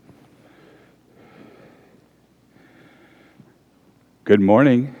Good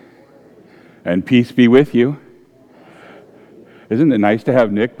morning, and peace be with you. Isn't it nice to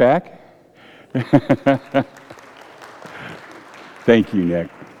have Nick back? Thank you, Nick.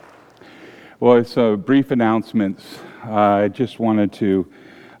 Well, it's brief announcements. I just wanted to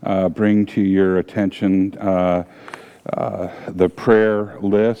bring to your attention the prayer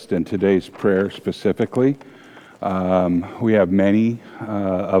list and today's prayer specifically. We have many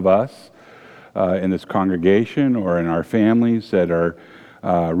of us in this congregation or in our families that are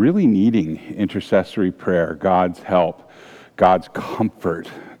really needing intercessory prayer, God's help, God's comfort,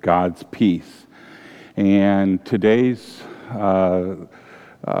 God's peace. And today's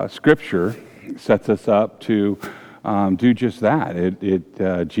scripture sets us up to do just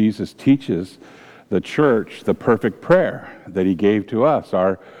that. Jesus teaches the church the perfect prayer that he gave to us,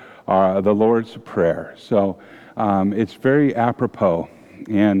 the Lord's Prayer. So it's very apropos.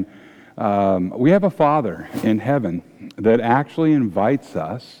 And we have a Father in heaven that actually invites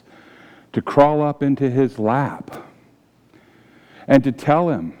us to crawl up into his lap and to tell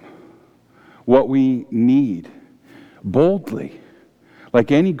him what we need boldly,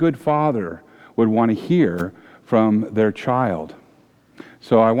 like any good father would want to hear from their child.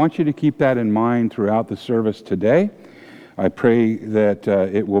 So I want you to keep that in mind throughout the service today. I pray that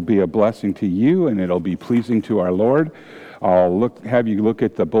it will be a blessing to you and it'll be pleasing to our Lord. I'll have you look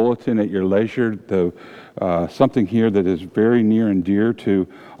at the bulletin at your leisure. Something here that is very near and dear to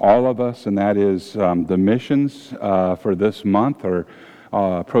all of us, and that is the missions for this month. Or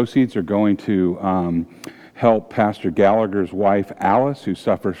proceeds are going to help Pastor Gallagher's wife Alice, who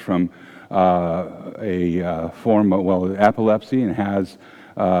suffers from a form of epilepsy and has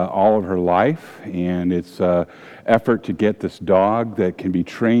all of her life. And it's effort to get this dog that can be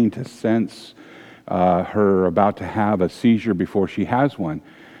trained to sense her about to have a seizure before she has one.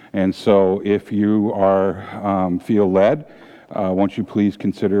 And so if you feel led, won't you please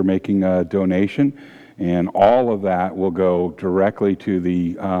consider making a donation? And all of that will go directly to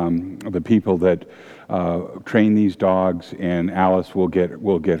the people that train these dogs, and Alice will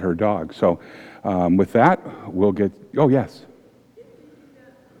get her dog. So with that, we'll get, oh yes.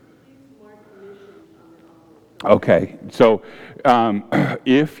 Okay, so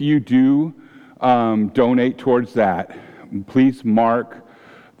if you do donate towards that, please mark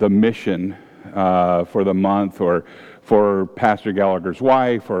the mission for the month, or for Pastor Gallagher's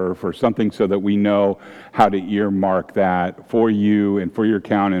wife, or for something, so that we know how to earmark that for you and for your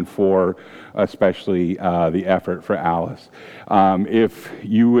account, and for especially the effort for Alice. If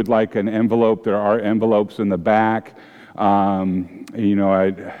you would like an envelope, there are envelopes in the back. I don't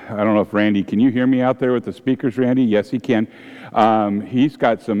know if Randy, can you hear me out there with the speakers, Randy? Yes, he can. He's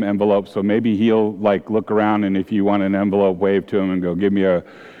got some envelopes, so maybe he'll look around, and if you want an envelope, wave to him and go, give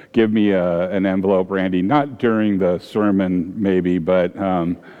me an envelope, Randy. Not during the sermon, maybe, but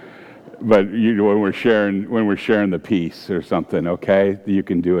when we're sharing the peace or something, okay? You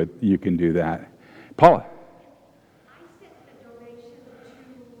can do it. You can do that. Paula.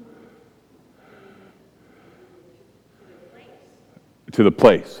 To the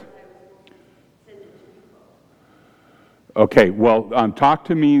place. Okay, well, talk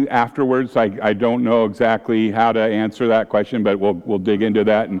to me afterwards. I don't know exactly how to answer that question, but we'll dig into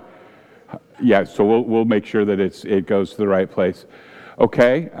that, and yeah, so we'll make sure that it goes to the right place.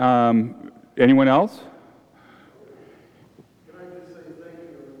 Okay, anyone else? Can I just say thank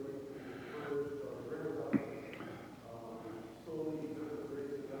you for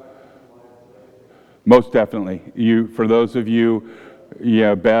Most definitely. For those of you,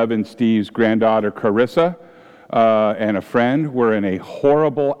 Bev and Steve's granddaughter Carissa and a friend were in a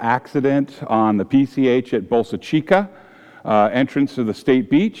horrible accident on the PCH at Bolsa Chica, entrance to the state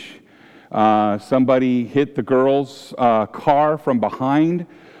beach. Somebody hit the girl's car from behind.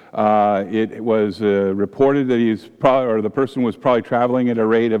 It was reported that the person was probably traveling at a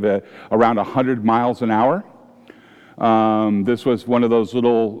rate of around 100 miles an hour. This was one of those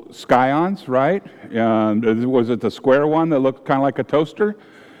little Scions, right? Was it the square one that looked kind of like a toaster?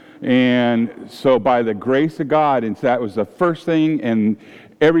 And so by the grace of God, and that was the first thing, and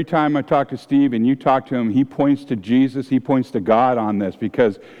every time I talk to Steve and you talk to him, he points to Jesus, he points to God on this,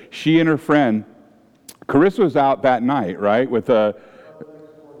 because she and her friend, Carissa was out that night, right, with the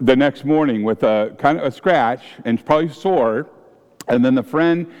next morning with a kind of a scratch and probably sore, and then the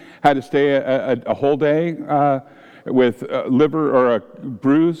friend had to stay a whole day with liver or a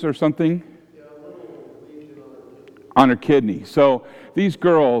bruise or something on her kidney. So these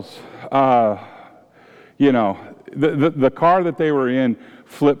girls, the car that they were in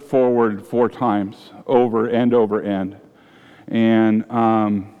flipped forward 4 times, over and over end. And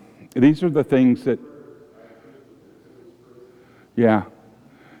these are the things that Yeah.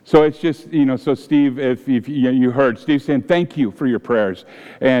 So it's just, so Steve, if you heard Steve saying thank you for your prayers,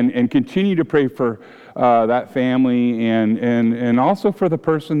 and continue to pray for that family, and also for the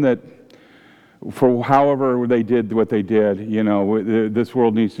person that, for however they did what they did, this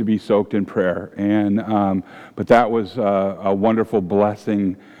world needs to be soaked in prayer. And but that was a wonderful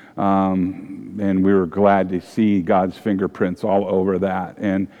blessing, and we were glad to see God's fingerprints all over that.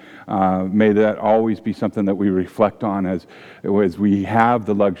 And may that always be something that we reflect on as we have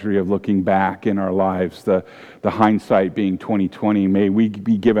the luxury of looking back in our lives, the hindsight being 2020. May we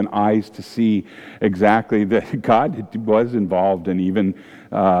be given eyes to see exactly that God was involved, and even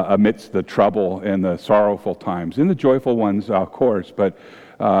amidst the trouble and the sorrowful times, and the joyful ones, of course, but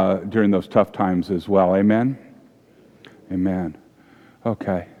during those tough times as well. Amen? Amen.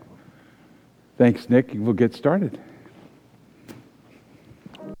 Okay. Thanks, Nick. We'll get started.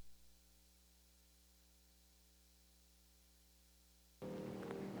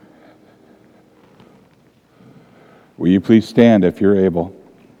 Will you please stand if you're able?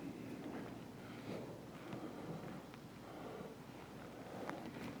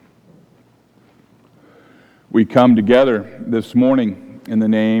 We come together this morning in the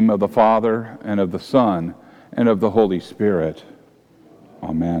name of the Father, and of the Son, and of the Holy Spirit.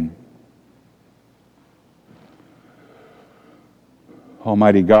 Amen.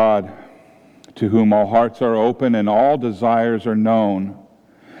 Almighty God, to whom all hearts are open and all desires are known,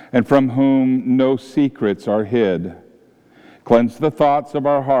 and from whom no secrets are hid, cleanse the thoughts of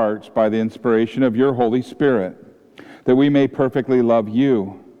our hearts by the inspiration of your Holy Spirit, that we may perfectly love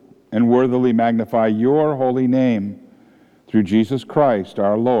you and worthily magnify your holy name, through Jesus Christ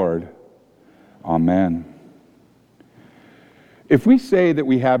our Lord. Amen. If we say that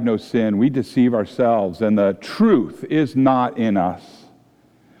we have no sin, we deceive ourselves, and the truth is not in us.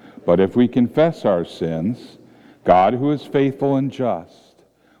 But if we confess our sins, God, who is faithful and just,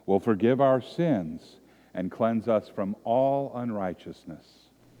 will forgive our sins and cleanse us from all unrighteousness.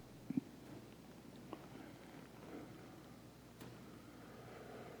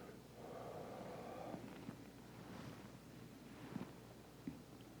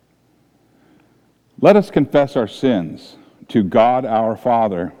 Let us confess our sins to God our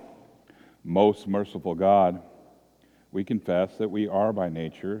Father. Most merciful God, we confess that we are by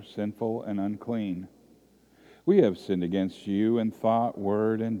nature sinful and unclean. We have sinned against you in thought,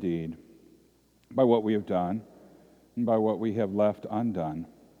 word, and deed, by what we have done and by what we have left undone.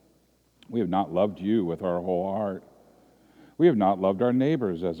 We have not loved you with our whole heart. We have not loved our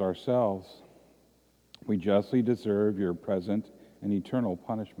neighbors as ourselves. We justly deserve your present and eternal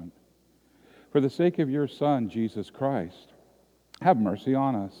punishment. For the sake of your Son, Jesus Christ, have mercy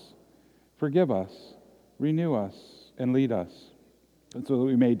on us, forgive us, renew us, and lead us, so that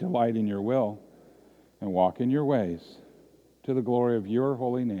we may delight in your will and walk in your ways, to the glory of your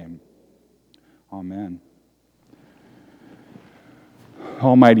holy name. Amen.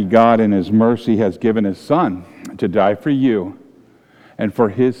 Almighty God, in his mercy, has given his Son to die for you, and for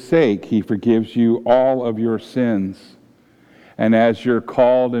his sake he forgives you all of your sins. And as your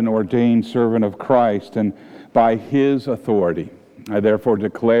called and ordained servant of Christ, and by his authority, I therefore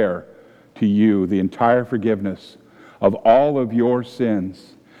declare to you the entire forgiveness of all of your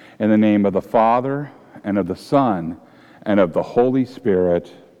sins, in the name of the Father, and of the Son, and of the Holy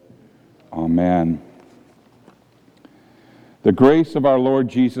Spirit. Amen. The grace of our Lord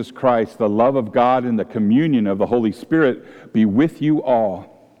Jesus Christ, the love of God, and the communion of the Holy Spirit be with you all.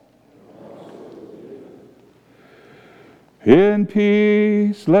 In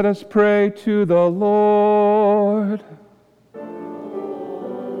peace, let us pray to the Lord.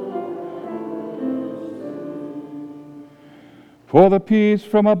 For the peace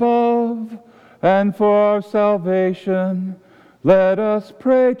from above and for our salvation, let us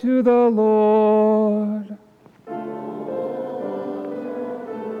pray to the Lord.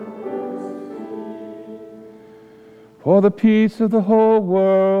 For the peace of the whole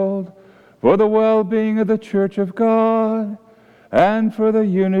world, for the well-being of the Church of God, and for the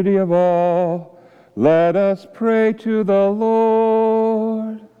unity of all, let us pray to the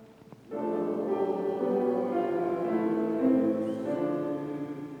Lord.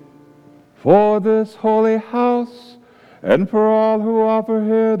 For this holy house, and for all who offer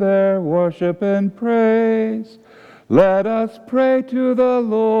here their worship and praise, let us pray to the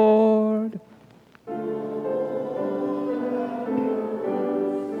Lord.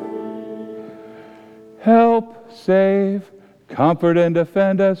 Help, save, comfort, and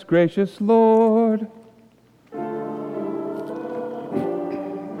defend us, gracious Lord.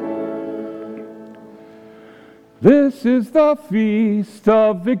 This is the feast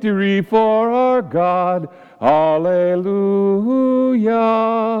of victory for our God. Alleluia.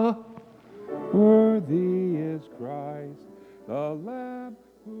 Worthy is Christ, the Lamb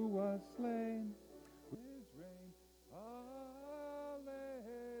who was slain. His reign.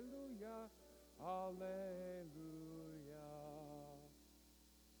 Alleluia. Alleluia.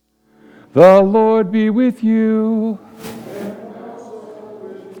 The Lord be with you.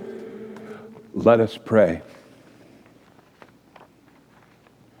 Let us pray.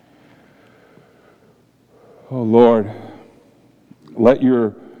 Oh Lord, let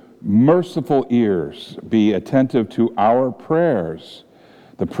your merciful ears be attentive to our prayers,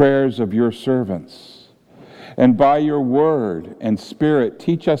 the prayers of your servants. And by your word and spirit,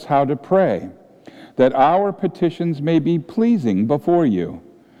 teach us how to pray, that our petitions may be pleasing before you.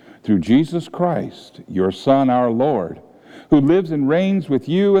 Through Jesus Christ, your Son, our Lord, who lives and reigns with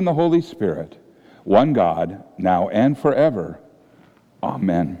you in the Holy Spirit, one God, now and forever.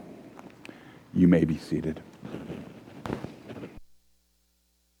 Amen. You may be seated.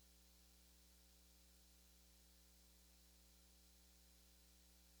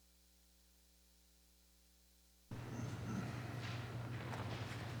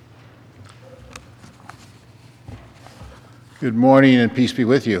 Good morning and peace be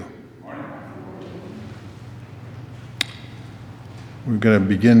with you. We're going to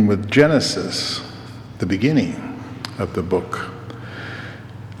begin with Genesis, the beginning of the book.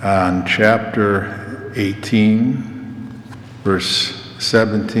 On chapter 18, verse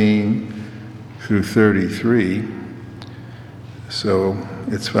 17 through 33. So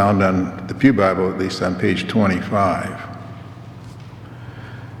it's found on the Pew Bible, at least on page 25.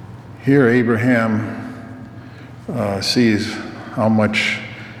 Here Abraham sees how much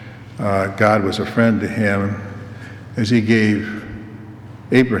God was a friend to him as he gave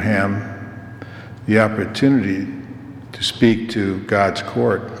Abraham the opportunity to speak to God's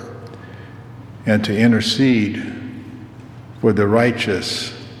court and to intercede for the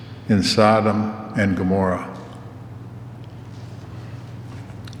righteous in Sodom and Gomorrah.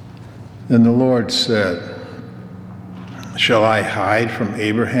 Then the Lord said, "Shall I hide from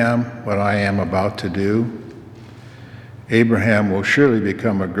Abraham what I am about to do? Abraham will surely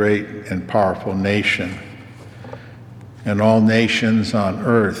become a great and powerful nation, and all nations on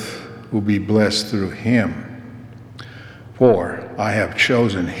earth will be blessed through him. For I have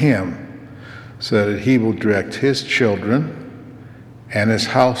chosen him so that he will direct his children and his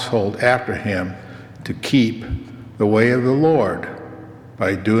household after him to keep the way of the Lord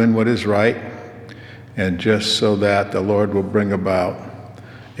by doing what is right, and just so that the Lord will bring about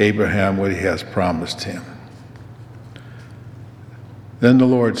Abraham what he has promised him." Then the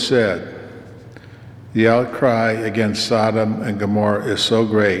Lord said, "The outcry against Sodom and Gomorrah is so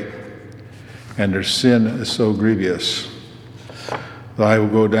great, and their sin is so grievous, that I will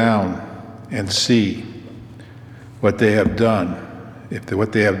go down and see what they have done, if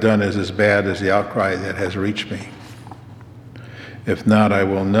what they have done is as bad as the outcry that has reached me. If not, I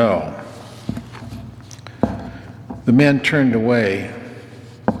will know." The men turned away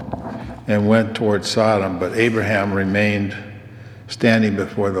and went toward Sodom, but Abraham remained standing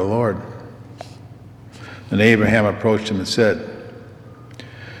before the Lord. And Abraham approached him and said,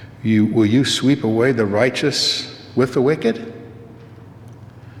 Will you sweep away the righteous with the wicked?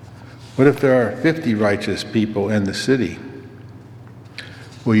 What if there are 50 righteous people in the city?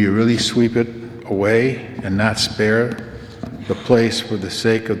 Will you really sweep it away and not spare the place for the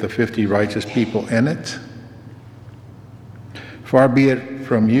sake of the 50 righteous people in it? Far be it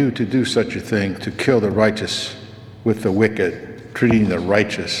from you to do such a thing, to kill the righteous with the wicked, treating the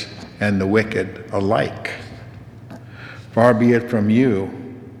righteous and the wicked alike. Far be it from you.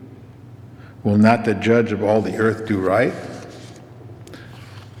 Will not the judge of all the earth do right?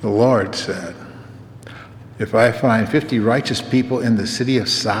 The Lord said, "If I find 50 righteous people in the city of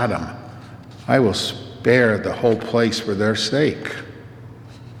Sodom, I will spare the whole place for their sake."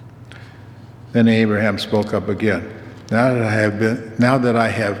 Then Abraham spoke up again. Now that I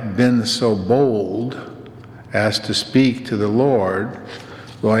have been so bold as to speak to the Lord,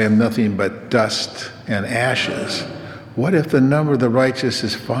 though I am nothing but dust and ashes, what if the number of the righteous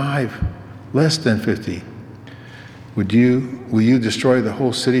is 5, less than 50? Will you destroy the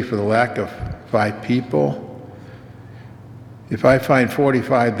whole city for the lack of 5 people? If I find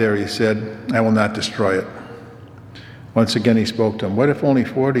 45 there, he said, I will not destroy it. Once again he spoke to him. What if only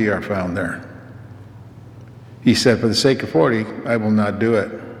 40 are found there? He said, for the sake of 40, I will not do it.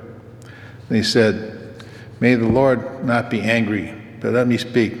 And he said, may the Lord not be angry, but let me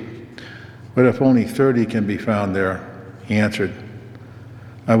speak. What if only 30 can be found there? He answered,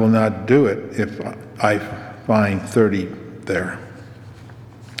 I will not do it if I find 30 there.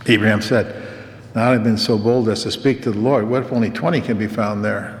 Abraham said, now I've been so bold as to speak to the Lord. What if only 20 can be found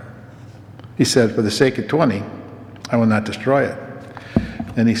there? He said, for the sake of 20, I will not destroy it.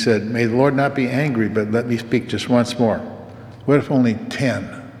 And he said, may the Lord not be angry, but let me speak just once more. What if only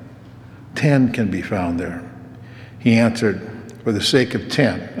 10? 10 can be found there. He answered, for the sake of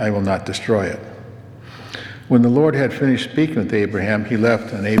 10, I will not destroy it. When the Lord had finished speaking with Abraham, he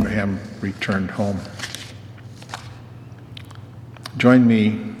left, and Abraham returned home. Join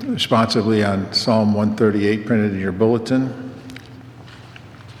me responsively on Psalm 138, printed in your bulletin.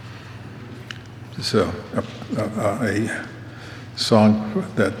 It's a song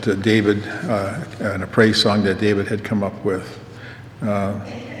that David, and a praise song that David had come up with,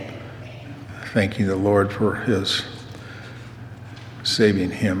 thanking the Lord for his saving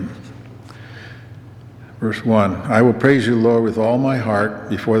him. Verse 1, I will praise you, Lord, with all my heart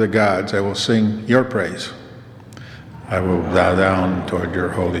before the gods. I will sing your praise. I will bow down toward your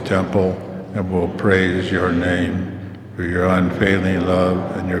holy temple and will praise your name for your unfailing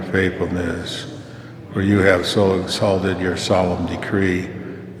love and your faithfulness. For you have so exalted your solemn decree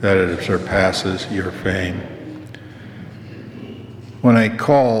that it surpasses your fame. When I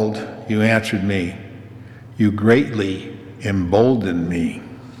called, you answered me. You greatly emboldened me.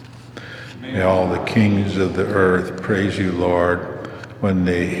 May all the kings of the earth praise you, Lord, when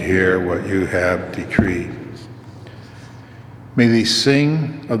they hear what you have decreed. May they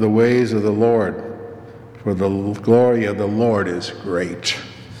sing of the ways of the Lord, for the glory of the Lord is great.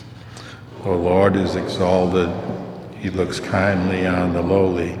 The Lord is exalted. He looks kindly on the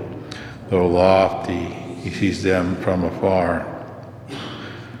lowly. Though lofty, he sees them from afar.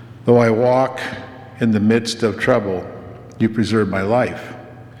 Though I walk in the midst of trouble, you preserve my life.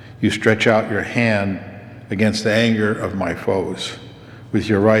 You stretch out your hand against the anger of my foes. With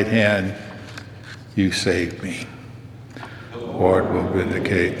your right hand, you save me. The Lord will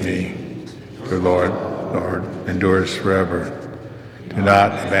vindicate me. The Lord endures forever. Do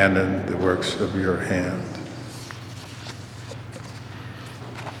not abandon the works of your hand.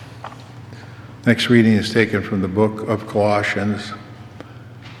 Next reading is taken from the book of Colossians,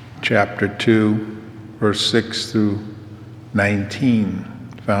 chapter 2, verse 6 through 19,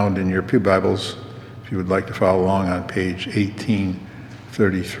 found in your pew Bibles, if you would like to follow along, on page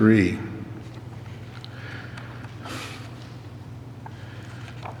 1833.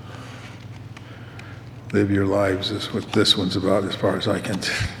 Live your lives is what this one's about, as far as I can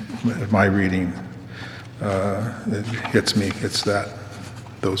my reading. It hits me. It's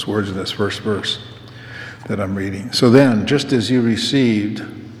those words in this first verse that I'm reading. So then, just as you received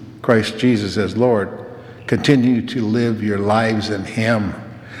Christ Jesus as Lord, continue to live your lives in him,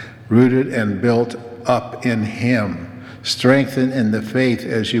 rooted and built up in him, strengthened in the faith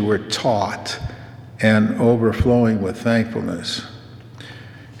as you were taught, and overflowing with thankfulness.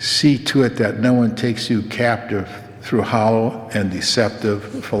 See to it that no one takes you captive through hollow and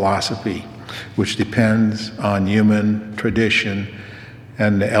deceptive philosophy, which depends on human tradition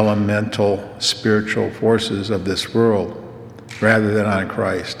and the elemental spiritual forces of this world, rather than on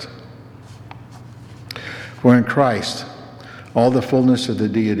Christ. For in Christ, all the fullness of the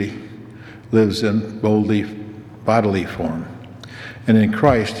deity lives in bodily form. And in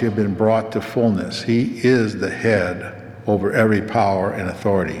Christ, you have been brought to fullness. He is the head over every power and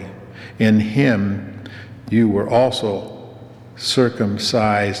authority. In him, you were also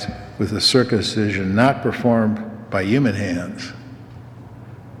circumcised with a circumcision not performed by human hands.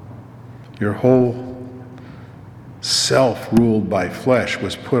 Your whole self ruled by flesh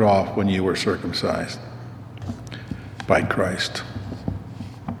was put off when you were circumcised by Christ.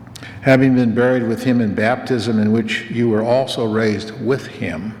 Having been buried with him in baptism, in which you were also raised with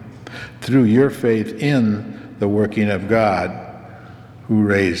him through your faith in the working of God, who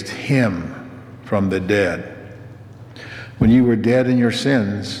raised him from the dead. When you were dead in your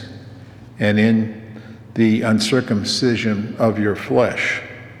sins and in the uncircumcision of your flesh,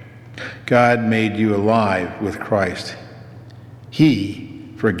 God made you alive with Christ. He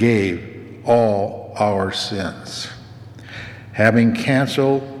forgave all our sins, having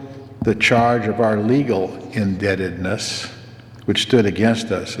canceled the charge of our legal indebtedness, which stood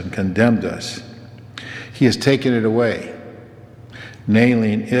against us and condemned us. He has taken it away,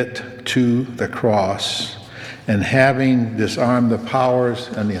 nailing it to the cross, and having disarmed the powers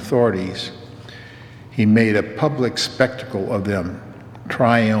and the authorities, he made a public spectacle of them,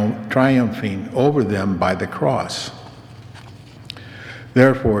 triumphing over them by the cross.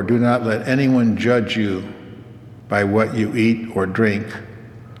 Therefore, do not let anyone judge you by what you eat or drink,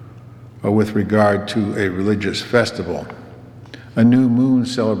 or with regard to a religious festival, a new moon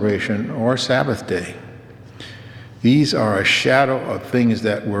celebration, or Sabbath day, These are a shadow of things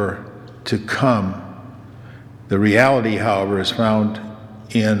that were to come. The reality, however, is found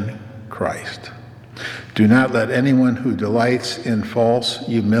in Christ. Do not let anyone who delights in false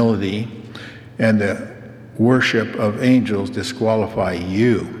humility and the worship of angels disqualify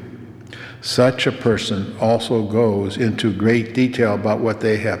you. Such a person also goes into great detail about what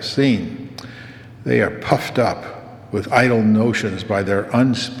they have seen. They are puffed up with idle notions by their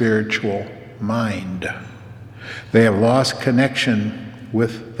unspiritual mind. They have lost connection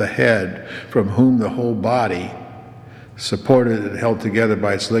with the head, from whom the whole body, supported and held together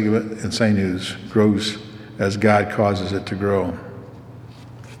by its ligament and sinews, grows as God causes it to grow.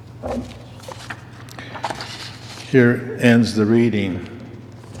 Here ends the reading.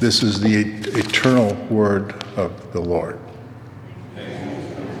 This is the eternal word of the Lord.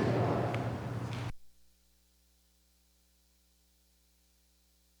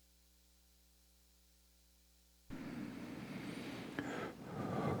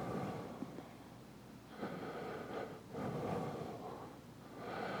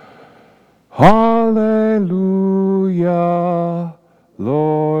 Hallelujah,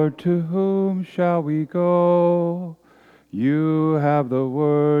 Lord, to whom shall we go? You have the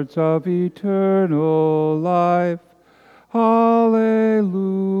words of eternal life. Hallelujah.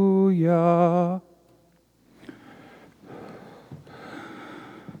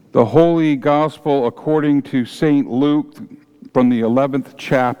 The Holy Gospel according to St. Luke from the 11th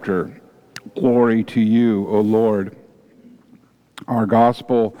chapter. Glory to you, O Lord. Our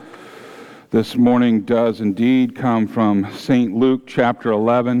Gospel this morning does indeed come from St. Luke chapter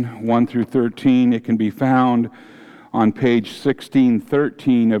 11, 1 through 13. It can be found on page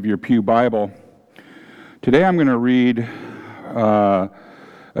 1613 of your Pew Bible. Today I'm going to read a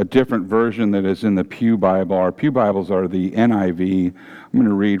different version that is in the Pew Bible. Our Pew Bibles are the NIV. I'm going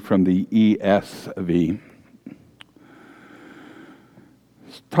to read from the ESV.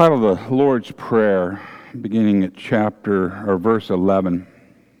 It's titled The Lord's Prayer, beginning at verse 11.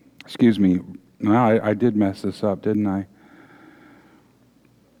 Excuse me. No, I did mess this up, didn't I?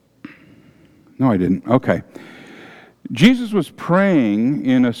 No, I didn't. Okay. Jesus was praying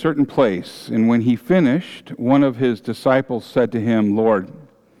in a certain place, and when he finished, one of his disciples said to him, "Lord,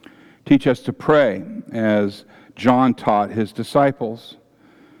 teach us to pray, as John taught his disciples."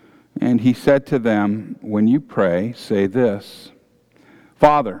 And he said to them, "When you pray, say this: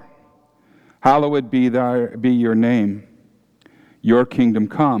 Father, hallowed be your name. Your kingdom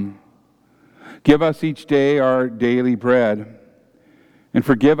come. Give us each day our daily bread, and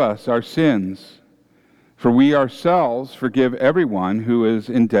forgive us our sins, for we ourselves forgive everyone who is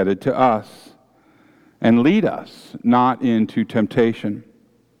indebted to us. And lead us not into temptation."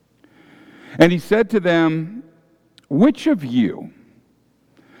 And he said to them, "Which of you,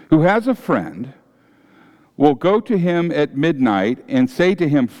 who has a friend, will go to him at midnight and say to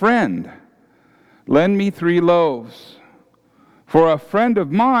him, 'Friend, lend me 3 loaves, for a friend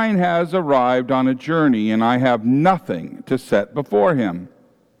of mine has arrived on a journey, and I have nothing to set before him'?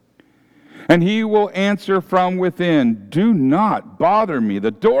 And he will answer from within, 'Do not bother me.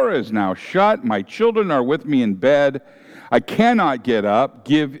 The door is now shut. My children are with me in bed. I cannot get up,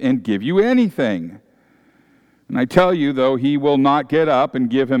 give you anything.' And I tell you, though he will not get up and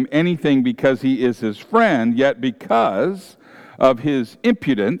give him anything because he is his friend, yet because of his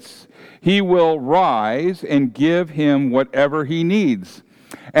impudence, he will rise and give him whatever he needs.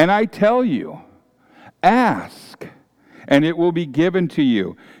 And I tell you, ask, and it will be given to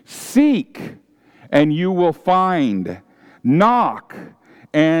you. Seek, and you will find. Knock,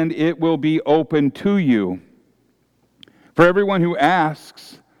 and it will be opened to you. For everyone who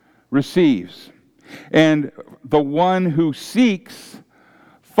asks receives, and the one who seeks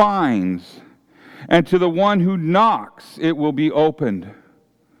finds, and to the one who knocks it will be opened.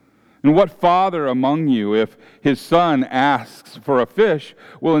 And what father among you, if his son asks for a fish,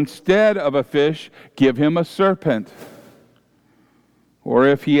 will instead of a fish give him a serpent? Or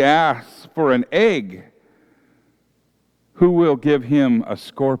if he asks for an egg, who will give him a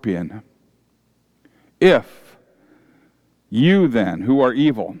scorpion? If you then, who are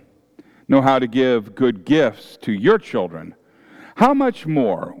evil, know how to give good gifts to your children, how much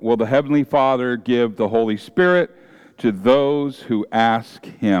more will the Heavenly Father give the Holy Spirit to those who ask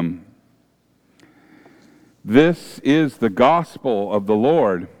him?" This is the gospel of the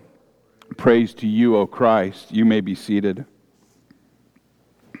Lord. Praise to you, O Christ. You may be seated.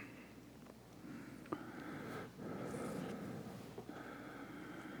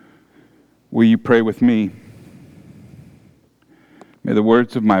 Will you pray with me? May the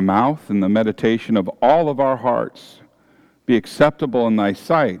words of my mouth and the meditation of all of our hearts be acceptable in thy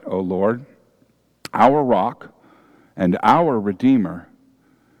sight, O Lord, our rock and our Redeemer.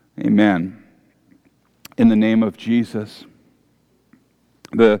 Amen. In the name of Jesus.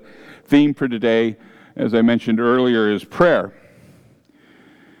 The theme for today, as I mentioned earlier, is prayer.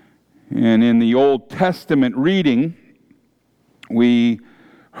 And in the Old Testament reading, we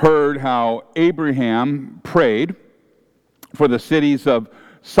heard how Abraham prayed for the cities of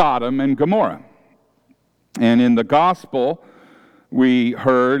Sodom and Gomorrah. And in the gospel, we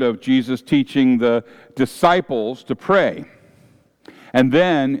heard of Jesus teaching the disciples to pray, and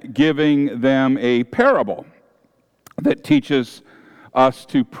then giving them a parable that teaches us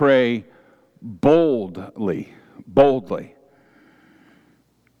to pray boldly.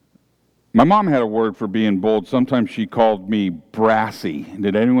 My mom had a word for being bold. Sometimes she called me brassy.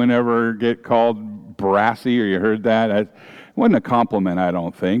 Did anyone ever get called brassy, or you heard that? It wasn't a compliment, I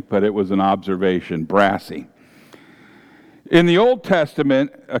don't think, but it was an observation, brassy. In the Old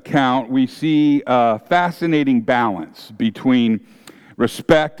Testament account, we see a fascinating balance between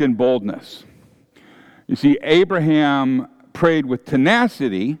respect and boldness. You see, Abraham prayed with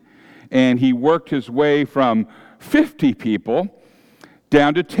tenacity, and he worked his way from 50 people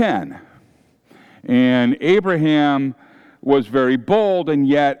down to 10. And Abraham was very bold, and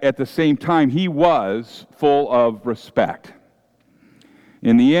yet at the same time, he was full of respect.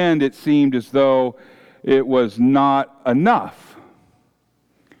 In the end, it seemed as though it was not enough,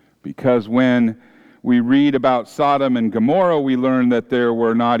 because when we read about Sodom and Gomorrah, we learn that there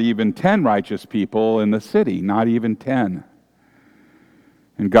were not even 10 righteous people in the city, not even 10.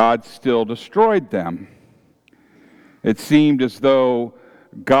 And God still destroyed them. It seemed as though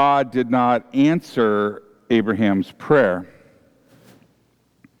God did not answer Abraham's prayer.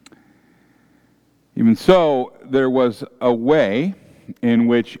 Even so, there was a way in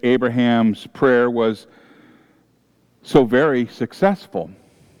which Abraham's prayer was so very successful.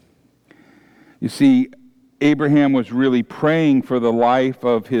 You see, Abraham was really praying for the life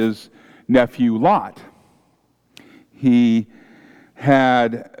of his nephew Lot. He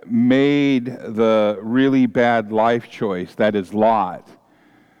had made the really bad life choice, that is Lot,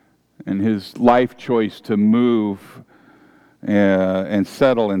 and his life choice to move and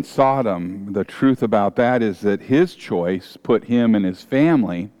settle in Sodom. The truth about that is that his choice put him and his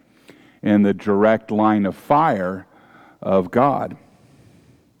family in the direct line of fire of God.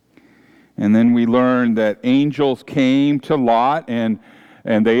 And then we learn that angels came to Lot and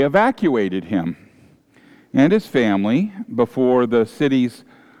they evacuated him and his family before the cities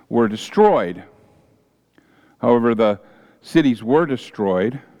were destroyed. However, the cities were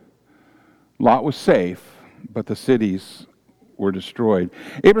destroyed. Lot was safe, but the cities were destroyed.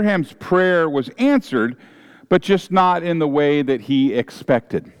 Abraham's prayer was answered, but just not in the way that he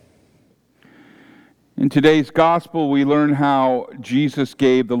expected. In today's gospel, we learn how Jesus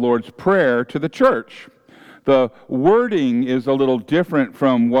gave the Lord's Prayer to the church. The wording is a little different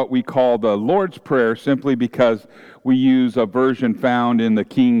from what we call the Lord's Prayer, simply because we use a version found in the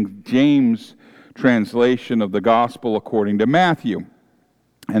King James translation of the gospel according to Matthew.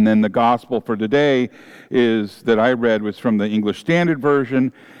 And then the gospel for today that I read was from the English Standard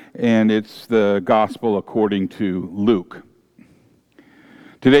Version, and it's the gospel according to Luke.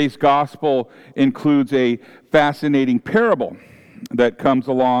 Today's gospel includes a fascinating parable that comes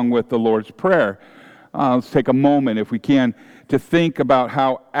along with the Lord's Prayer. Let's take a moment, if we can, to think about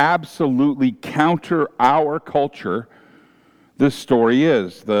how absolutely counter our culture this story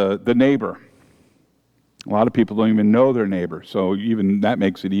is, the neighbor. A lot of people don't even know their neighbor, so even that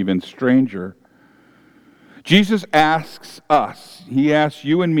makes it even stranger. Jesus asks us, he asks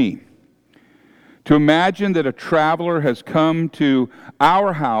you and me, to imagine that a traveler has come to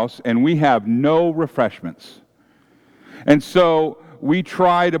our house and we have no refreshments. And so we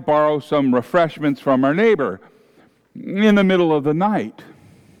try to borrow some refreshments from our neighbor in the middle of the night.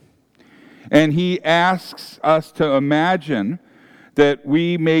 And he asks us to imagine that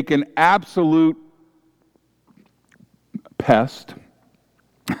we make an absolute pest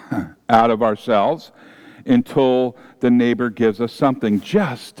out of ourselves until the neighbor gives us something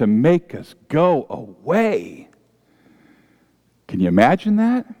just to make us go away. Can you imagine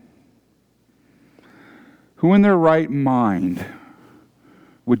that? Who in their right mind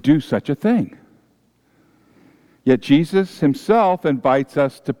would do such a thing? Yet Jesus himself invites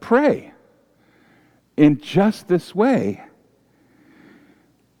us to pray in just this way.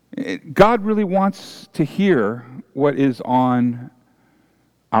 God really wants to hear what is on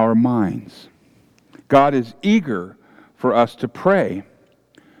our minds. God is eager for us to pray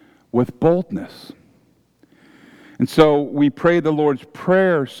with boldness. And so we pray the Lord's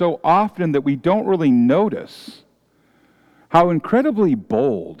Prayer so often that we don't really notice how incredibly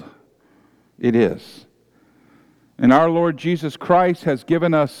bold it is. And our Lord Jesus Christ has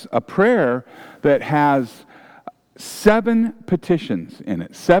given us a prayer that has 7 petitions in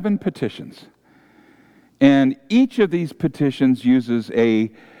it, 7 petitions. And each of these petitions uses an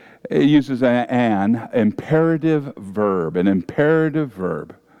imperative verb, an imperative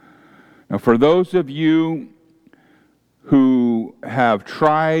verb. Now, for those of you who have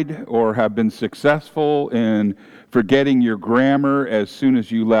tried or have been successful in forgetting your grammar as soon as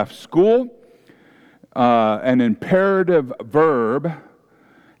you left school, an imperative verb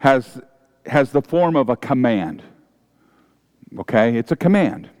has the form of a command. Okay? It's a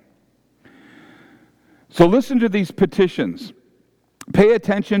command. So listen to these petitions. Pay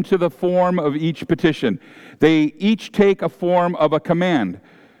attention to the form of each petition. They each take a form of a command.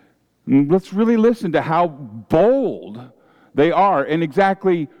 Let's really listen to how bold they are and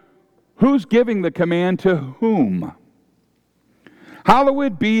exactly who's giving the command to whom.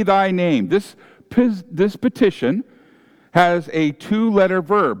 Hallowed be thy name. This petition has a 2-letter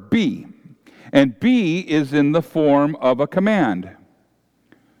verb, be. And be is in the form of a command.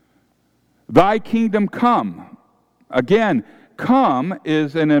 Thy kingdom come. Again, come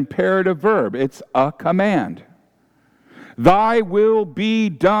is an imperative verb. It's a command. Thy will be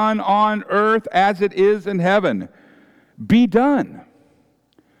done on earth as it is in heaven. Be done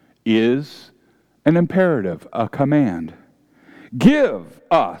is an imperative, a command. Give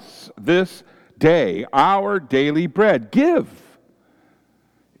us this day our daily bread. Give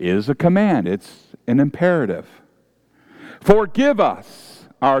is a command. It's an imperative. Forgive us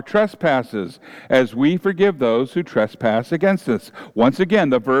our trespasses as we forgive those who trespass against us. Once again,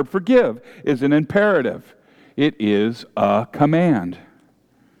 the verb forgive is an imperative. It is a command.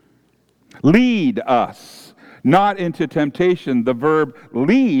 Lead us not into temptation. The verb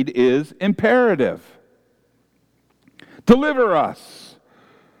lead is imperative. Deliver us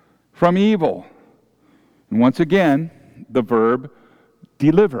from evil. And once again, the verb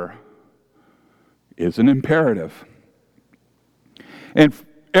deliver is an imperative. And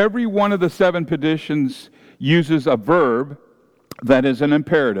every one of the 7 petitions uses a verb that is an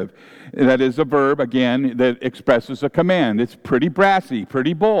imperative. That is a verb, again, that expresses a command. It's pretty brassy,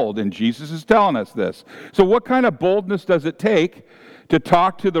 pretty bold, and Jesus is telling us this. So what kind of boldness does it take to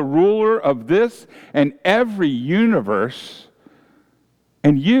talk to the ruler of this and every universe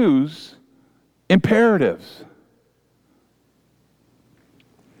and use imperatives?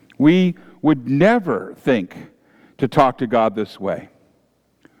 We would never think to talk to God this way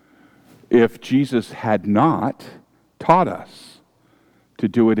if Jesus had not taught us to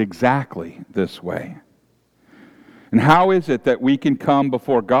do it exactly this way. And how is it that we can come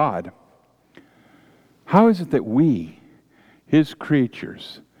before God? How is it that we, His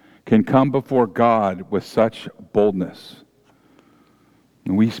creatures, can come before God with such boldness?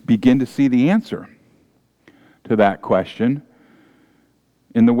 And we begin to see the answer to that question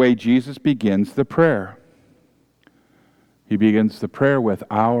in the way Jesus begins the prayer. He begins the prayer with,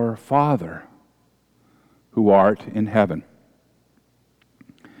 Our Father, who art in heaven.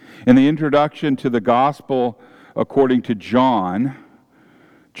 In the introduction to the gospel according to John,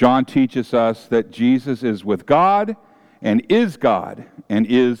 John teaches us that Jesus is with God and is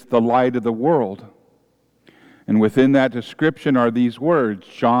the light of the world. And within that description are these words,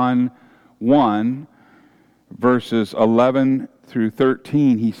 John 1, verses 11 through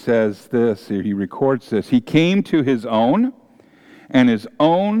 13, he says this, he records this. He came to his own, and his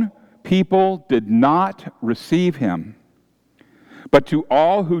own people did not receive him. But to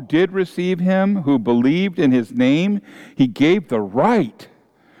all who did receive him, who believed in his name, he gave the right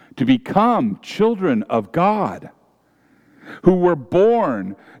to become children of God, who were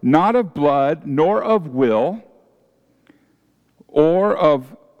born not of blood, nor of will, or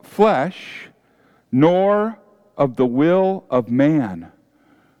of flesh, nor of the will of man,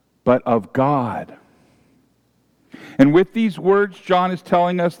 but of God. And with these words, John is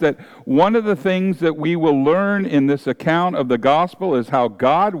telling us that one of the things that we will learn in this account of the gospel is how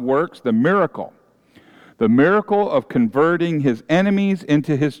God works the miracle of converting his enemies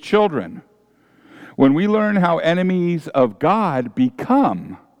into his children. When we learn how enemies of God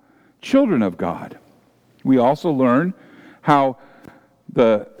become children of God, we also learn how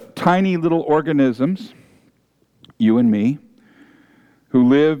the tiny little organisms, you and me, who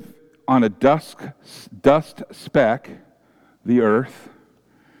live on a dust speck, the earth,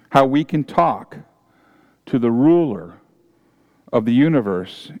 how we can talk to the ruler of the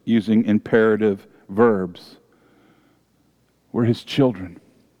universe using imperative verbs. We're his children,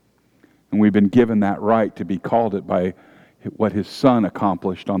 and we've been given that right to be called it by what his Son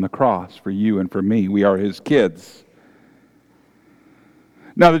accomplished on the cross for you and for me. We are his kids.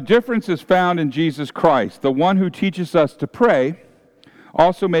 Now, the difference is found in Jesus Christ. The one who teaches us to pray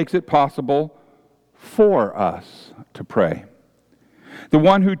also makes it possible for us to pray. The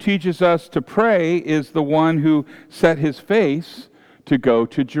one who teaches us to pray is the one who set his face to go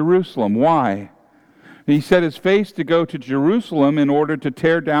to Jerusalem. Why? He set his face to go to Jerusalem in order to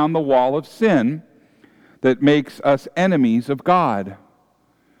tear down the wall of sin that makes us enemies of God.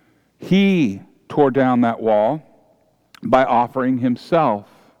 He tore down that wall by offering himself.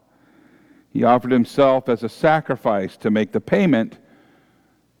 He offered himself as a sacrifice to make the payment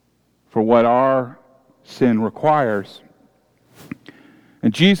for what our sin requires.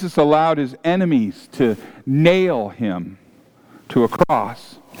 And Jesus allowed his enemies to nail him to a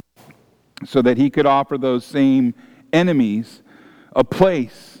cross so that he could offer those same enemies a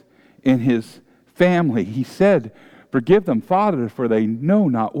place in his family. He said, "Forgive them, Father, for they know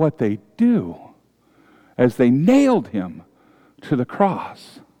not what they do," as they nailed him to the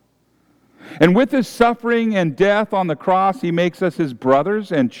cross. And with his suffering and death on the cross, he makes us his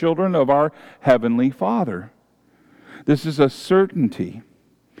brothers and children of our heavenly Father. This is a certainty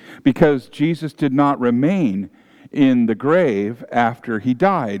because Jesus did not remain in the grave after he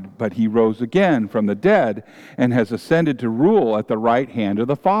died, but he rose again from the dead and has ascended to rule at the right hand of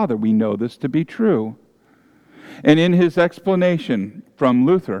the Father. We know this to be true. And in his explanation from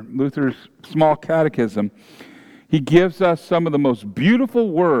Luther's small catechism, he gives us some of the most beautiful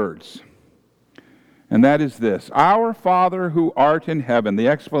words. And that is this: "Our Father who art in heaven." The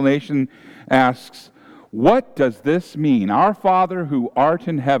explanation asks, what does this mean? Our Father who art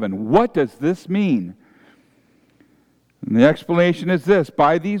in heaven. What does this mean? And the explanation is this: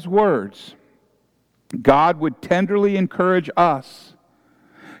 by these words, God would tenderly encourage us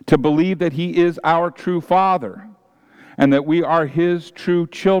to believe that he is our true Father and that we are his true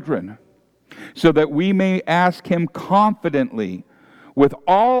children, so that we may ask him confidently with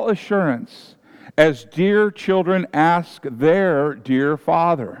all assurance, as dear children ask their dear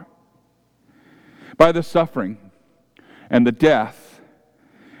Father. By the suffering and the death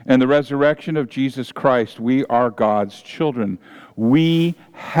and the resurrection of Jesus Christ, we are God's children. We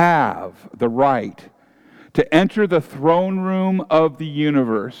have the right to enter the throne room of the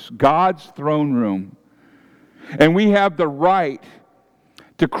universe, God's throne room. And we have the right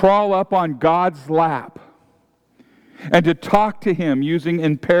to crawl up on God's lap and to talk to him using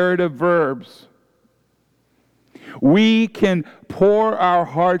imperative verbs. We can pour our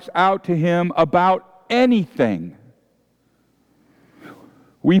hearts out to him about anything.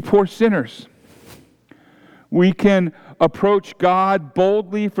 We poor sinners, we can approach God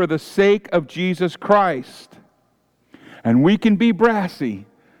boldly for the sake of Jesus Christ. And we can be brassy,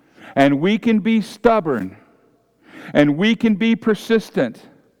 and we can be stubborn, and we can be persistent.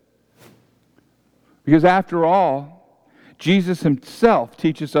 Because after all, Jesus himself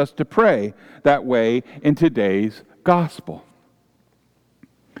teaches us to pray that way in today's gospel.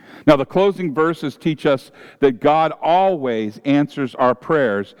 Now, the closing verses teach us that God always answers our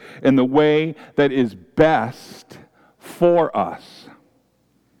prayers in the way that is best for us.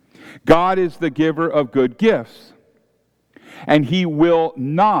 God is the giver of good gifts, and he will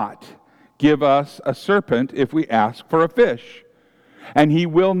not give us a serpent if we ask for a fish. And he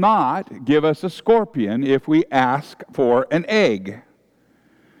will not give us a scorpion if we ask for an egg.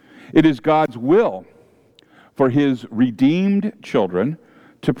 It is God's will for his redeemed children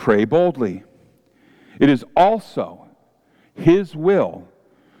to pray boldly. It is also his will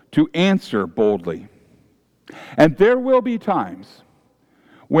to answer boldly. And there will be times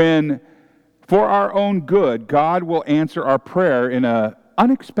when, for our own good, God will answer our prayer in an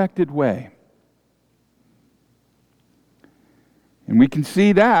unexpected way. And we can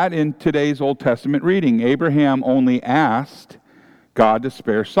see that in today's Old Testament reading. Abraham only asked God to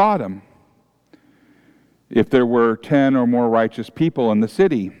spare Sodom if there were 10 or more righteous people in the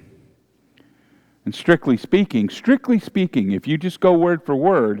city. And strictly speaking, if you just go word for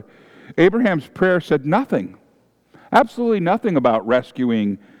word, Abraham's prayer said nothing, absolutely nothing about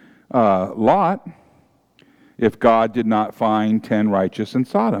rescuing Lot if God did not find 10 righteous in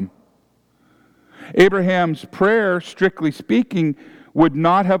Sodom. Abraham's prayer, strictly speaking, would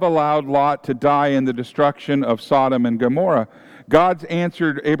not have allowed Lot to die in the destruction of Sodom and Gomorrah. God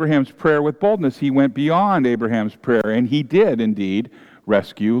answered Abraham's prayer with boldness. He went beyond Abraham's prayer, and he did indeed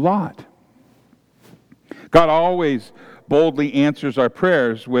rescue Lot. God always boldly answers our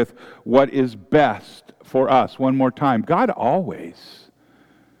prayers with what is best for us. One more time. God always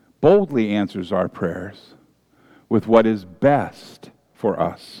boldly answers our prayers with what is best for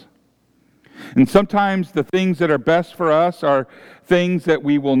us. And sometimes the things that are best for us are things that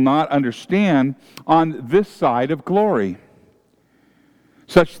we will not understand on this side of glory.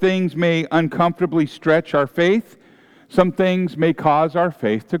 Such things may uncomfortably stretch our faith. Some things may cause our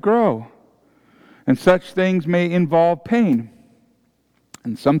faith to grow. And such things may involve pain.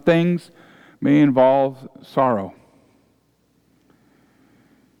 And some things may involve sorrow.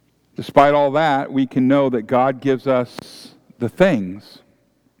 Despite all that, we can know that God gives us the things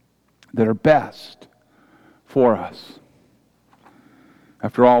that are best for us.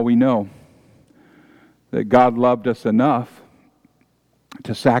 After all, we know that God loved us enough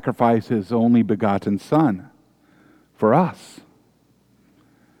to sacrifice His only begotten Son for us.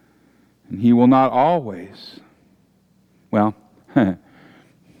 And He will not always, well,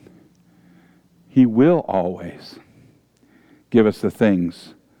 He will always give us the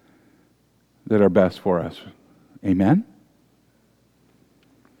things that are best for us. Amen?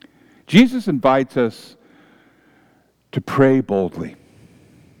 Jesus invites us to pray boldly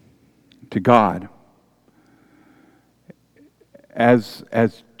to God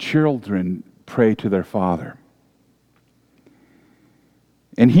as children pray to their Father.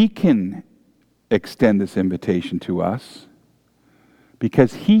 And He can extend this invitation to us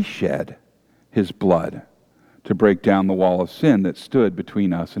because He shed His blood to break down the wall of sin that stood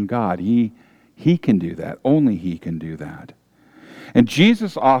between us and God. He can do that. Only He can do that. And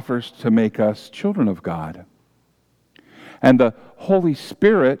Jesus offers to make us children of God. And the Holy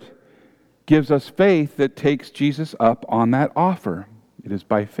Spirit gives us faith that takes Jesus up on that offer. It is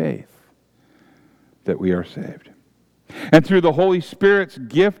by faith that we are saved. And through the Holy Spirit's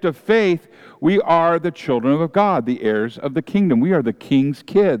gift of faith, we are the children of God, the heirs of the kingdom. We are the King's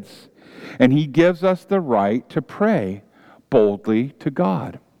kids. And He gives us the right to pray boldly to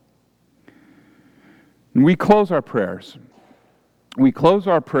God. And we close our prayers. We close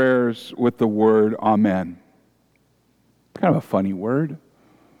our prayers with the word Amen. Kind of a funny word.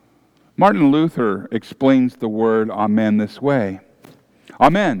 Martin Luther explains the word Amen this way.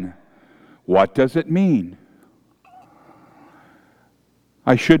 Amen. What does it mean?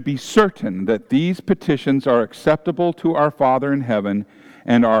 I should be certain that these petitions are acceptable to our Father in heaven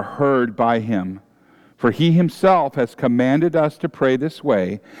and are heard by Him. For He Himself has commanded us to pray this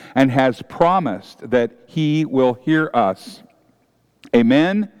way and has promised that He will hear us.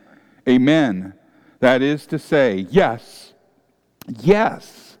 Amen, amen. That is to say, yes,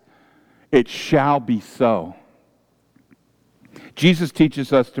 yes, it shall be so. Jesus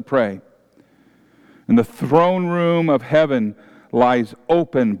teaches us to pray. And the throne room of heaven lies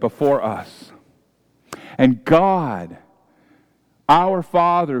open before us. And God, our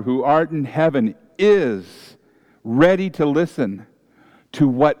Father who art in heaven, is ready to listen to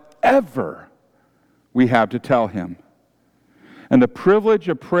whatever we have to tell Him. And the privilege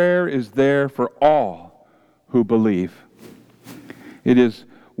of prayer is there for all who believe. It is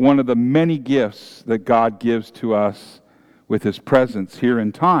one of the many gifts that God gives to us with His presence here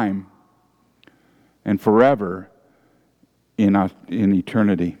in time and forever in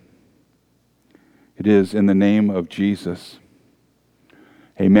eternity. It is in the name of Jesus.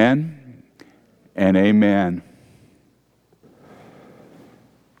 Amen and amen.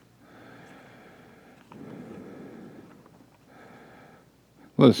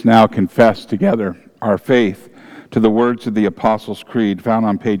 Let us now confess together our faith to the words of the Apostles' Creed found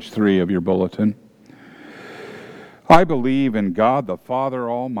on page 3 of your bulletin. I believe in God the Father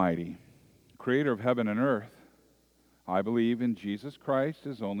Almighty, creator of heaven and earth. I believe in Jesus Christ,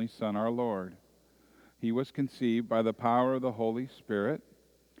 His only Son, our Lord. He was conceived by the power of the Holy Spirit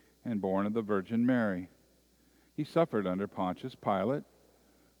and born of the Virgin Mary. He suffered under Pontius Pilate,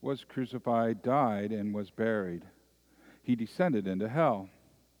 was crucified, died, and was buried. He descended into hell,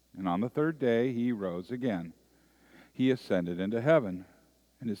 and on the third day He rose again. He ascended into heaven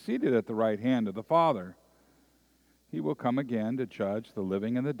and is seated at the right hand of the Father. He will come again to judge the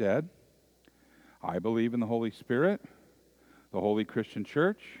living and the dead. I believe in the Holy Spirit, the holy Christian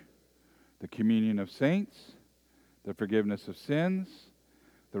church, the communion of saints, the forgiveness of sins,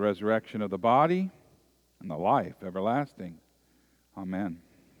 the resurrection of the body, and the life everlasting. Amen.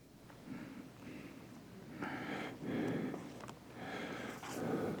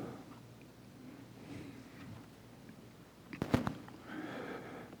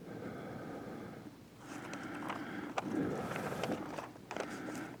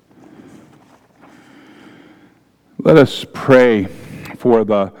 Let us pray for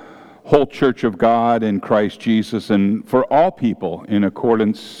the whole church of God in Christ Jesus and for all people in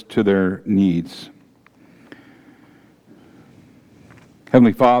accordance to their needs.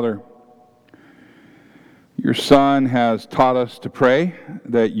 Heavenly Father, your Son has taught us to pray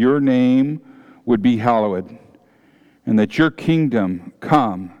that your name would be hallowed and that your kingdom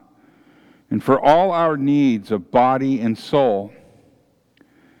come. And for all our needs of body and soul,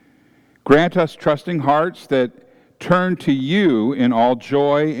 Grant us trusting hearts that turn to you in all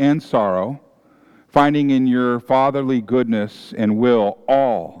joy and sorrow, finding in your fatherly goodness and will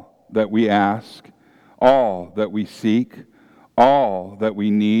all that we ask, all that we seek, all that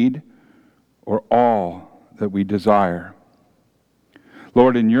we need, or all that we desire.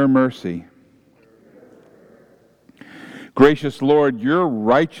 Lord, in your mercy, gracious Lord, your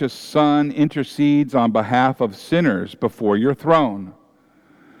righteous Son intercedes on behalf of sinners before your throne.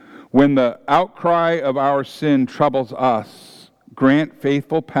 When the outcry of our sin troubles us, grant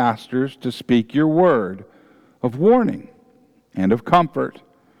faithful pastors to speak your word of warning and of comfort,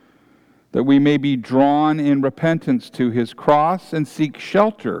 that we may be drawn in repentance to his cross and seek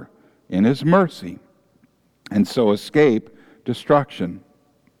shelter in his mercy, and so escape destruction.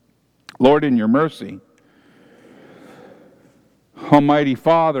 Lord, in your mercy, Almighty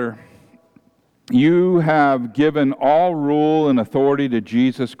Father, you have given all rule and authority to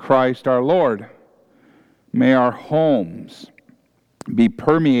Jesus Christ our Lord. May our homes be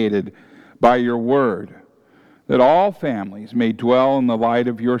permeated by your word, that all families may dwell in the light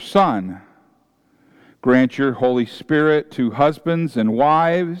of your Son. Grant your Holy Spirit to husbands and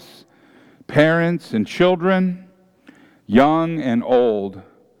wives, parents and children, young and old,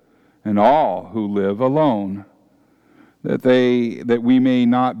 and all who live alone, that we may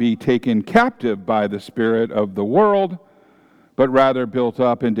not be taken captive by the spirit of the world, but rather built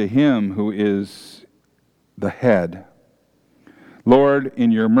up into him who is the head. Lord,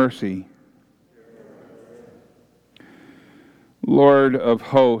 in your mercy, Lord of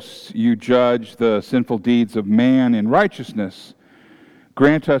hosts, you judge the sinful deeds of man in righteousness.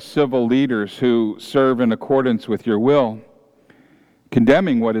 Grant us civil leaders who serve in accordance with your will,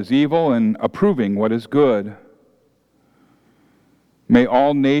 condemning what is evil and approving what is good. May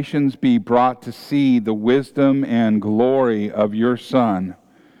all nations be brought to see the wisdom and glory of your Son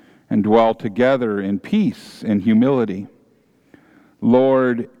and dwell together in peace and humility.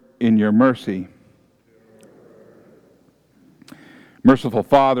 Lord, in your mercy. Merciful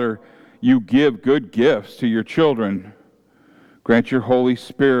Father, you give good gifts to your children. Grant your Holy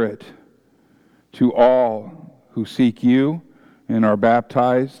Spirit to all who seek you and are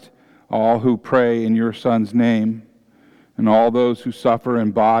baptized, all who pray in your Son's name, and all those who suffer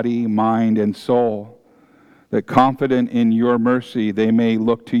in body, mind, and soul, that confident in your mercy they may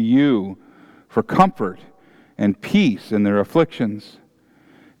look to you for comfort and peace in their afflictions.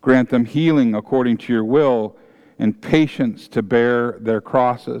 Grant them healing according to your will and patience to bear their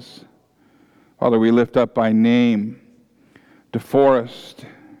crosses. Father, we lift up by name DeForest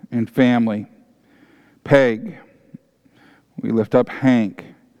and family, Peg. We lift up Hank,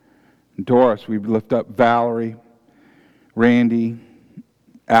 Doris. We lift up Valerie, Randy,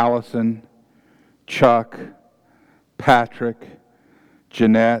 Allison, Chuck, Patrick,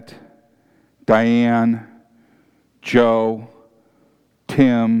 Jeanette, Diane, Joe,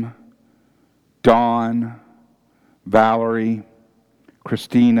 Tim, Dawn, Valerie,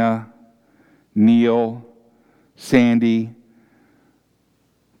 Christina, Neil, Sandy,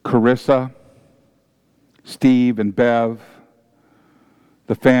 Carissa, Steve and Bev,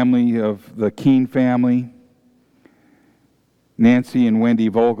 the family of the Keene family, Nancy and Wendy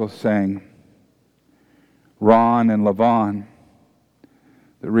Vogelsang, Ron and Lavon,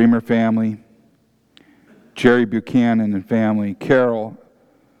 the Reamer family, Jerry Buchanan and family, Carol,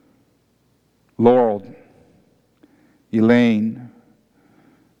 Laurel, Elaine,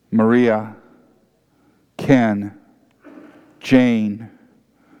 Maria, Ken, Jane,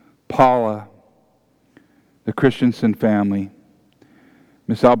 Paula, the Christensen family,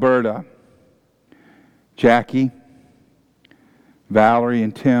 Miss Alberta, Jackie, Valerie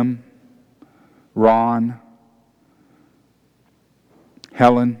and Tim, Ron,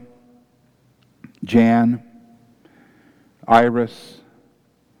 Helen, Jan, Iris,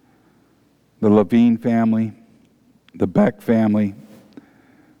 the Levine family, the Beck family,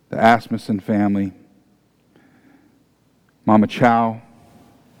 the Asmussen family, Mama Chow,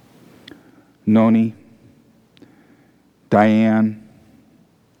 Noni, Diane,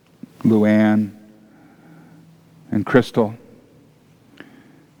 Luann, and Crystal,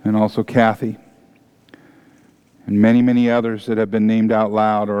 and also Kathy, and many, many others that have been named out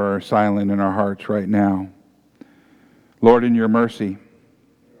loud or are silent in our hearts right now. Lord, in your mercy,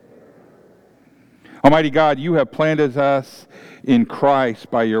 Almighty God, you have planted us in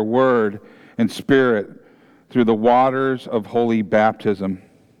Christ by your word and spirit through the waters of holy baptism.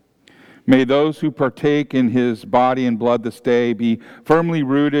 May those who partake in his body and blood this day be firmly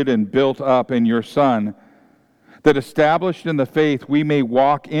rooted and built up in your Son, that established in the faith we may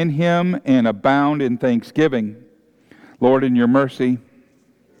walk in him and abound in thanksgiving. Lord, in your mercy,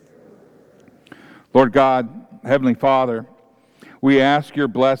 Lord God, Heavenly Father, we ask your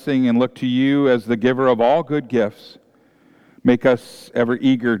blessing and look to you as the giver of all good gifts. Make us ever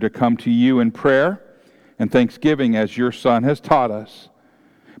eager to come to you in prayer and thanksgiving as your Son has taught us.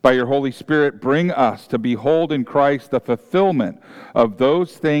 By your Holy Spirit, bring us to behold in Christ the fulfillment of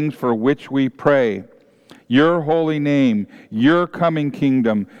those things for which we pray. Your holy name, your coming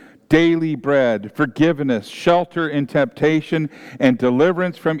kingdom, daily bread, forgiveness, shelter in temptation, and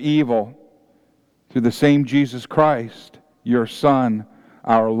deliverance from evil. Through the same Jesus Christ, your Son,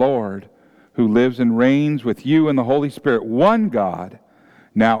 our Lord, who lives and reigns with you in the Holy Spirit, one God,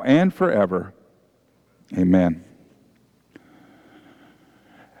 now and forever. Amen.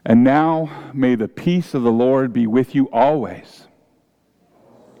 And now may the peace of the Lord be with you always.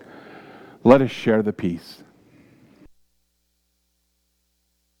 Let us share the peace.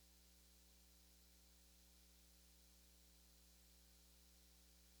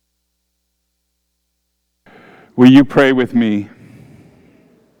 Will you pray with me?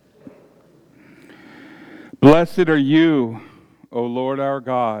 Blessed are you, O Lord our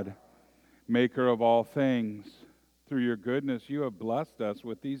God, maker of all things. Through your goodness you have blessed us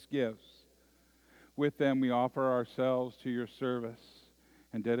with these gifts. With them we offer ourselves to your service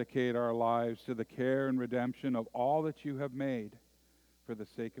and dedicate our lives to the care and redemption of all that you have made, for the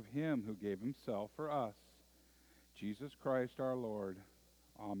sake of him who gave himself for us, Jesus Christ our Lord.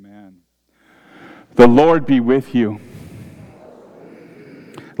 Amen. The Lord be with you.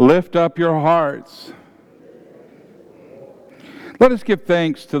 Lift up your hearts. Let us give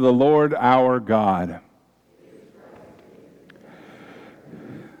thanks to the Lord our God.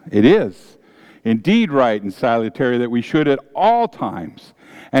 It is indeed right and salutary that we should at all times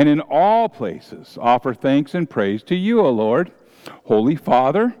and in all places offer thanks and praise to you, O Lord, Holy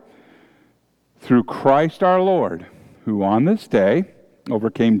Father, through Christ our Lord, who on this day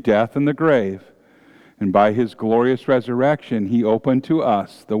overcame death and the grave, and by his glorious resurrection he opened to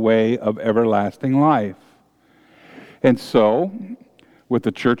us the way of everlasting life. And so, with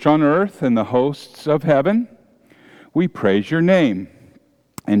the church on earth and the hosts of heaven, we praise your name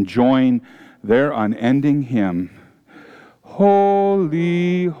and join their unending hymn.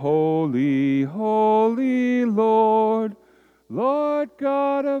 Holy, holy, holy Lord, Lord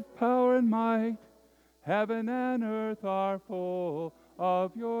God of power and might, heaven and earth are full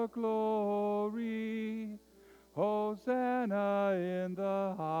of your glory. Hosanna in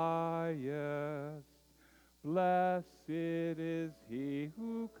the highest. Blessed is he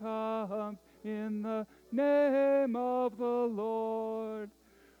who comes in the name of the Lord.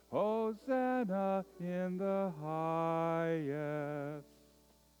 Hosanna in the highest.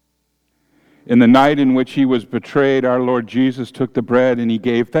 In the night in which he was betrayed, our Lord Jesus took the bread and he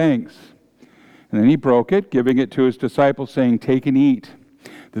gave thanks. And then he broke it, giving it to his disciples, saying, "Take and eat.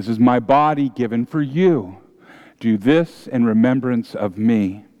 This is my body given for you. Do this in remembrance of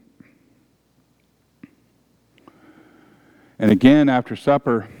me." And again, after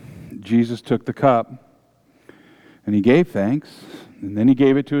supper, Jesus took the cup, and he gave thanks, and then he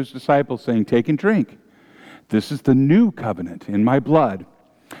gave it to his disciples, saying, "Take and drink. This is the new covenant in my blood,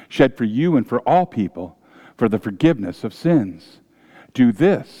 shed for you and for all people, for the forgiveness of sins. Do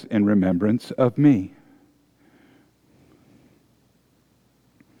this in remembrance of me."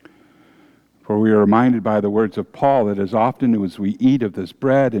 For we are reminded by the words of Paul that as often as we eat of this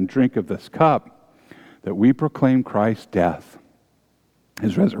bread and drink of this cup, that we proclaim Christ's death,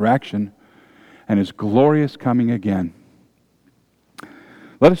 his resurrection, and his glorious coming again.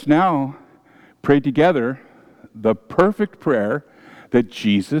 Let us now pray together the perfect prayer that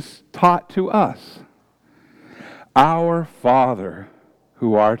Jesus taught to us. Our Father,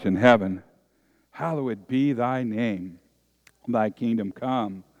 who art in heaven, hallowed be thy name. Thy kingdom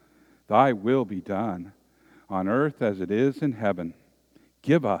come, thy will be done, on earth as it is in heaven.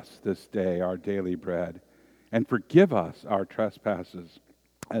 Give us this day our daily bread, and forgive us our trespasses,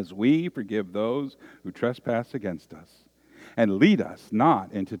 as we forgive those who trespass against us. And lead us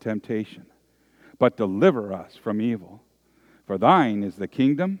not into temptation, but deliver us from evil. For thine is the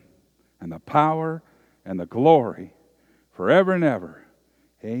kingdom, and the power, and the glory, forever and ever.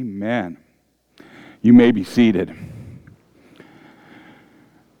 Amen. You may be seated.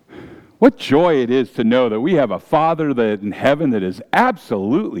 What joy it is to know that we have a Father that in heaven that is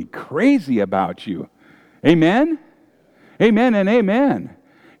absolutely crazy about you. Amen? Amen and amen.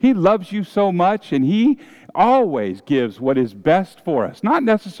 He loves you so much, and he always gives what is best for us. Not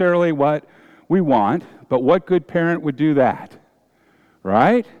necessarily what we want, but what good parent would do that?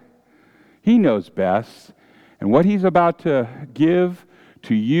 Right? He knows best. And what he's about to give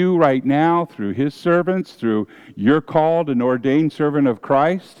to you right now through his servants, through your called and ordained servant of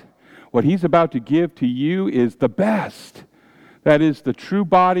Christ, What he's about to give to you is the best. That is the true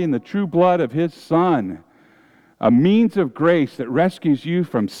body and the true blood of his Son. A means of grace that rescues you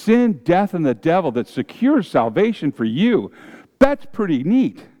from sin, death, and the devil, that secures salvation for you. That's pretty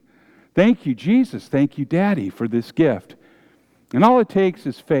neat. Thank you, Jesus. Thank you, Daddy, for this gift. And all it takes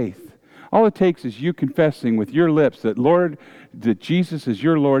is faith. All it takes is you confessing with your lips that Jesus is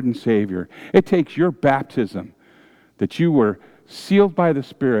your Lord and Savior. It takes your baptism, that you were sealed by the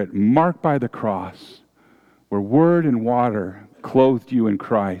Spirit, marked by the cross, where word and water clothed you in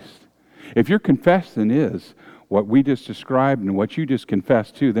Christ. If your confession is what we just described and what you just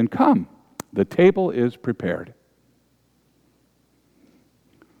confessed to, then come. The table is prepared.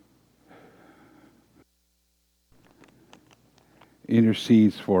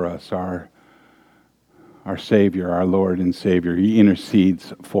 Intercedes for us, our Savior, our Lord and Savior. He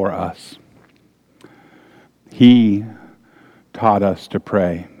intercedes for us. He taught us to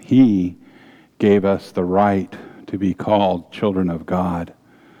pray. He gave us the right to be called children of God.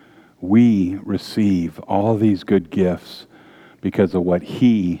 We receive all these good gifts because of what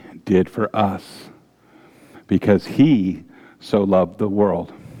He did for us. Because He so loved the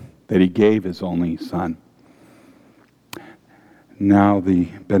world that He gave His only Son. Now the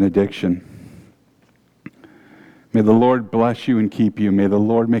benediction. May the Lord bless you and keep you. May the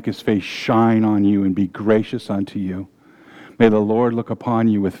Lord make His face shine on you and be gracious unto you. May the Lord look upon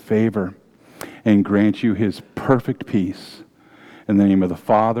you with favor and grant you His perfect peace. In the name of the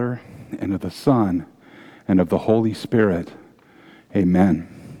Father, and of the Son, and of the Holy Spirit.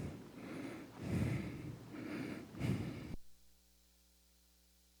 Amen.